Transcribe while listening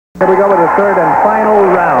Here we go with the third and final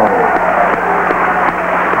round.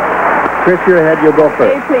 Chris, you're ahead. You'll go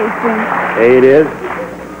first. A, please, Jim. A it is.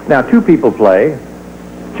 Now, two people play.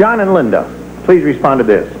 John and Linda, please respond to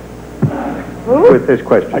this. Who? With this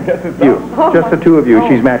question. I guess it's you. Oh, Just the two of you.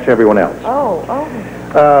 She's matched everyone else. Oh.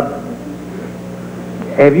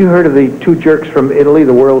 Have you heard of the two jerks from Italy,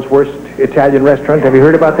 the world's worst Italian restaurant? Have you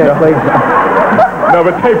heard about that place? No,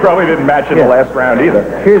 but they probably didn't match in the last round either.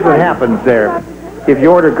 Here's what happens there. If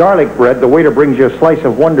you order garlic bread, the waiter brings you a slice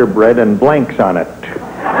of Wonder Bread and blanks on it.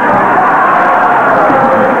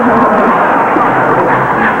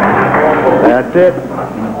 That's it.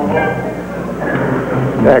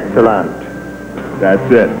 Excellent.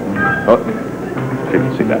 That's it. Oh,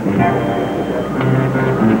 see that.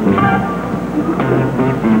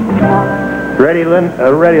 Ready,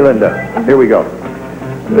 Linda? Here we go.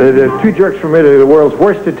 The two jerks from Italy, the world's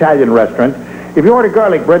worst Italian restaurant. If you order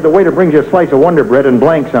garlic bread, the waiter brings you a slice of Wonder Bread and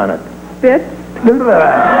blanks on it. Spit.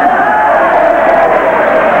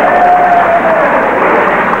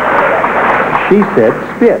 She said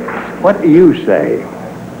spit. What do you say?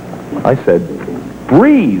 I said,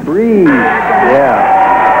 breathe. Breathe. Yeah.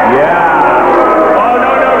 Oh,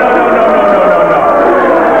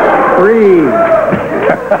 no. Breathe.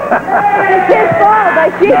 It's his fault. I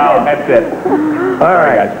cheated. No, that's it. All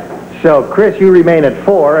right. So, Chris, you remain at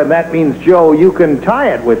 4, and that means, Joe, you can tie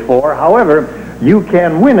it with 4. However, you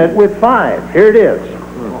can win it with 5. Here it is.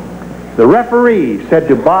 The referee said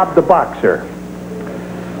to Bob the boxer,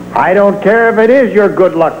 I don't care if it is your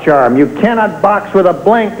good luck charm. You cannot box with a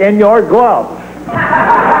blank in your glove.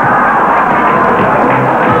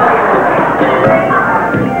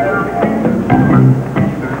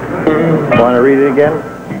 Want to read it again?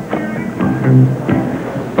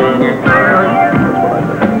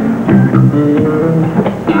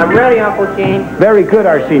 I'm ready, Uncle Gene. Very good,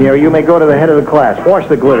 Arsenio. You may go to the head of the class. Wash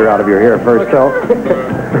the glitter out of your hair first, though.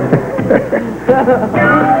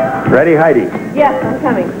 Ready, Heidi? Yes, I'm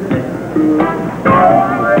coming.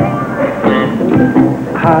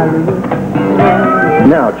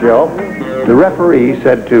 Now, Joe, the referee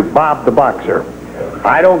said to Bob the boxer,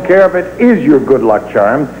 I don't care if it is your good luck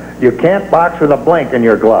charm. You can't box with a blank in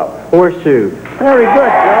your glove. Horseshoe. Very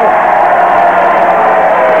good, Joe.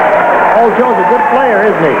 Oh, Joe's a good player,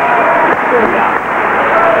 isn't he?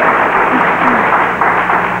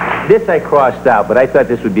 This I crossed out, but I thought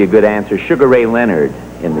this would be a good answer. Sugar Ray Leonard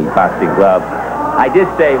in the boxing glove. I did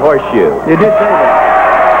say horseshoe. You did say that.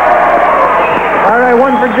 All right,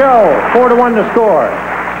 1 for Joe. 4-1 to score.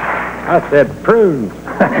 I said prunes.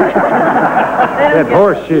 Said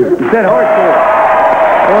horseshoe. You said horseshoe.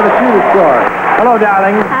 4-2 to score. Hello,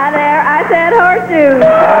 darling. Hi there. I said horseshoe.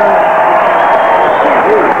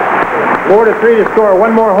 4-3 to score.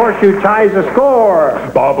 One more horseshoe ties the score.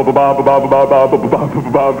 Dang.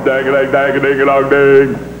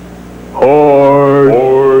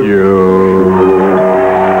 Horseshoe.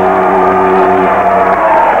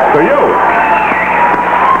 So you.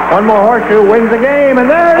 One more horseshoe wins the game, and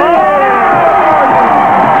there it is.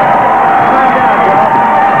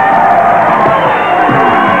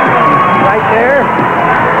 Right there.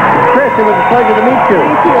 Chris, it was a pleasure to meet you.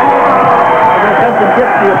 Thank you. I'm going to send some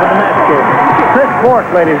gifts to you for the match game. Chris Bork,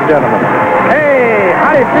 ladies and gentlemen. Hey,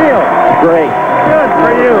 how do you feel? Great. Good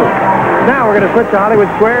for you. Now we're going to switch to Hollywood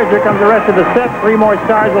Squares. Here comes the rest of the set. 3 more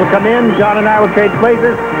stars will come in. John and I will trade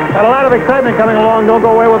places. Got a lot of excitement coming along. Don't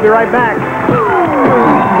go away. We'll be right back.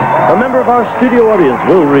 A member of our studio audience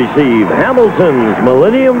will receive Hamilton's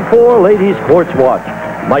Millennium 4 Ladies Quartz Watch.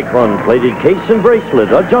 Micron-plated case and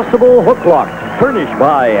bracelet. Adjustable hook lock. Furnished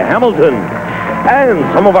by Hamilton. And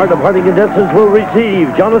some of our departing contestants will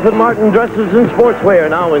receive Jonathan Martin dresses in sportswear,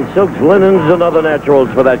 now in silks, linens, and other naturals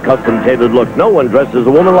for that custom-tailored look. No one dresses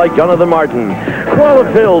a woman like Jonathan Martin.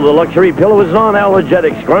 Qualifill, the luxury pillow, is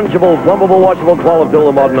non-allergenic, scrunchable, plumbable, washable Qualifill,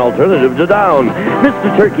 a modern alternative to Down. Mr.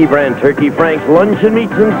 Turkey brand Turkey Frank's luncheon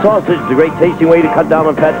meats and sausage, the great tasting way to cut down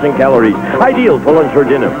on fats and calories. Ideal for lunch or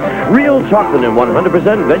dinner. Real chocolate and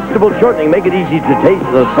 100% vegetable shortening make it easy to taste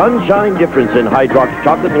the sunshine difference in Hydrox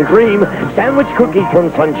chocolate and cream. Sandwich cookies from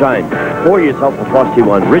Sunshine. Pour yourself a frosty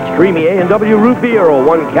one. Rich, creamy A&W root beer or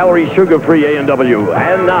 1-calorie sugar-free A&W.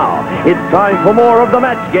 And now, it's time for more of the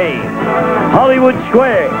match game. Hollywood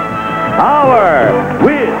Square. Our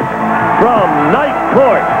with from Night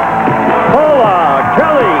Court, Paula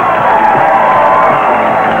Kelly.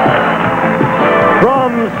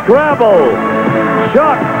 From Scrabble,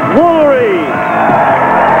 Chuck Woolery.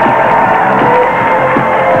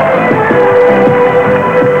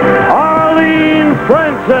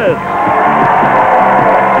 Francis.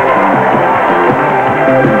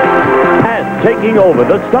 And taking over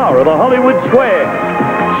the star of the Hollywood Square,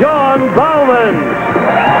 John Bowman.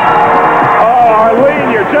 Oh, Arlene,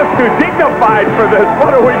 you're just too dignified for this.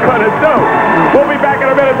 What are we going to do? We'll be back in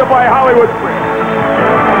a minute to play Hollywood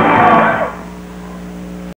Fringe.